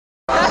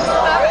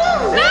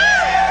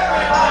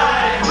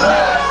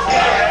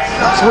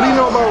So what do you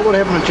know about what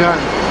happened to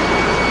Johnny?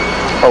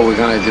 Oh, we're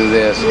gonna do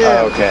this?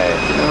 Yeah. Okay.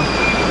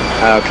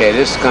 Okay,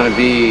 this is gonna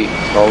be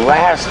the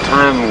last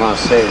time I'm gonna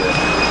say this.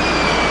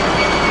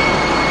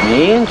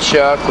 Me and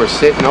Chuck were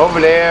sitting over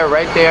there,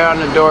 right there on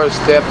the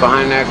doorstep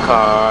behind that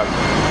car.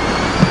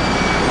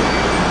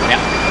 Yeah,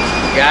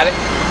 got it?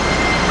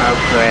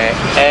 Okay,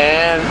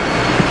 and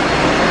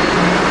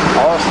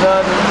all of a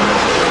sudden,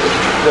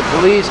 the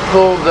police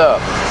pulled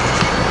up.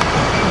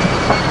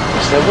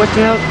 I said, what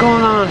the hell's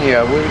going on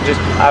here?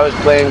 I was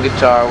playing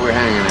guitar, we were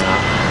hanging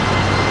out.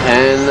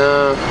 And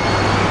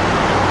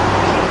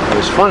it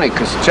was funny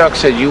because Chuck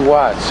said, you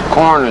watch, the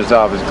coroner's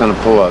office is going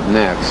to pull up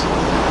next.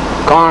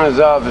 The coroner's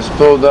office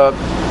pulled up,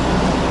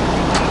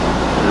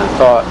 and I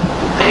thought,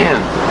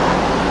 man,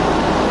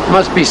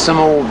 must be some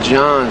old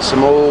John,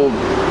 some old,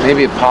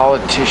 maybe a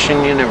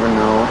politician, you never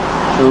know,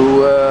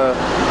 who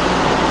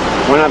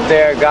went up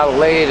there, got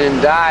laid,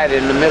 and died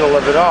in the middle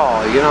of it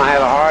all. You know,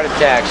 had a heart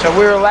attack. So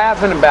we were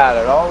laughing about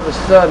it. All of a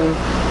sudden,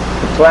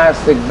 the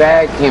plastic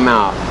bag came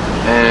out,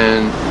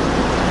 and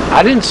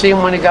I didn't see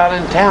him when he got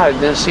in town. I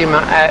didn't see him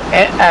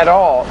at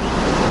all,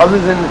 other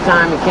than the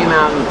time he came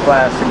out in the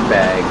plastic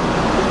bag.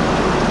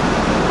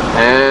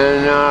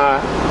 And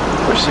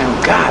we're saying,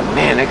 God,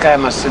 man, that guy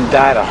must have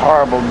died a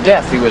horrible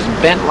death. He was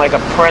bent like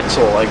a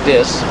pretzel, like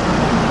this.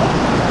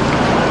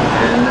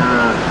 And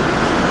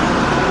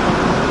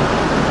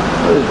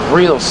it was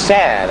real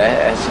sad.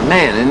 I said,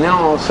 man. And then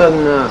all of a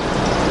sudden,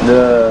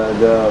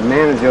 the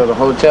manager of the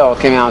hotel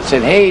came out and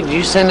said, hey, did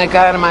you send that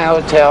guy to my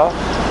hotel?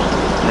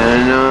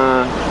 And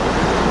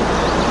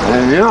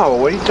no,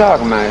 what are you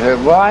talking about? I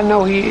said, well, I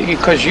know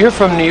because you're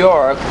from New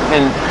York,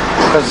 and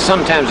because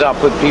sometimes I'll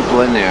put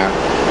people in there,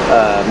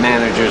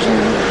 managers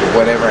and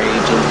whatever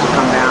agents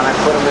come down. I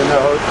put them in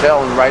the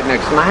hotel and right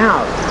next to my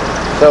house.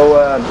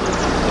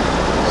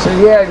 So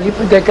yeah, you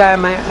put that guy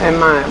in my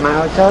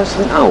hotel? I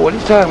said, no, what are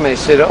you talking about? He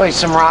said, oh, he's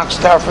some rock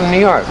star from New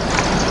York.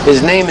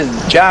 His name is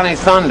Johnny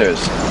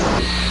Thunders.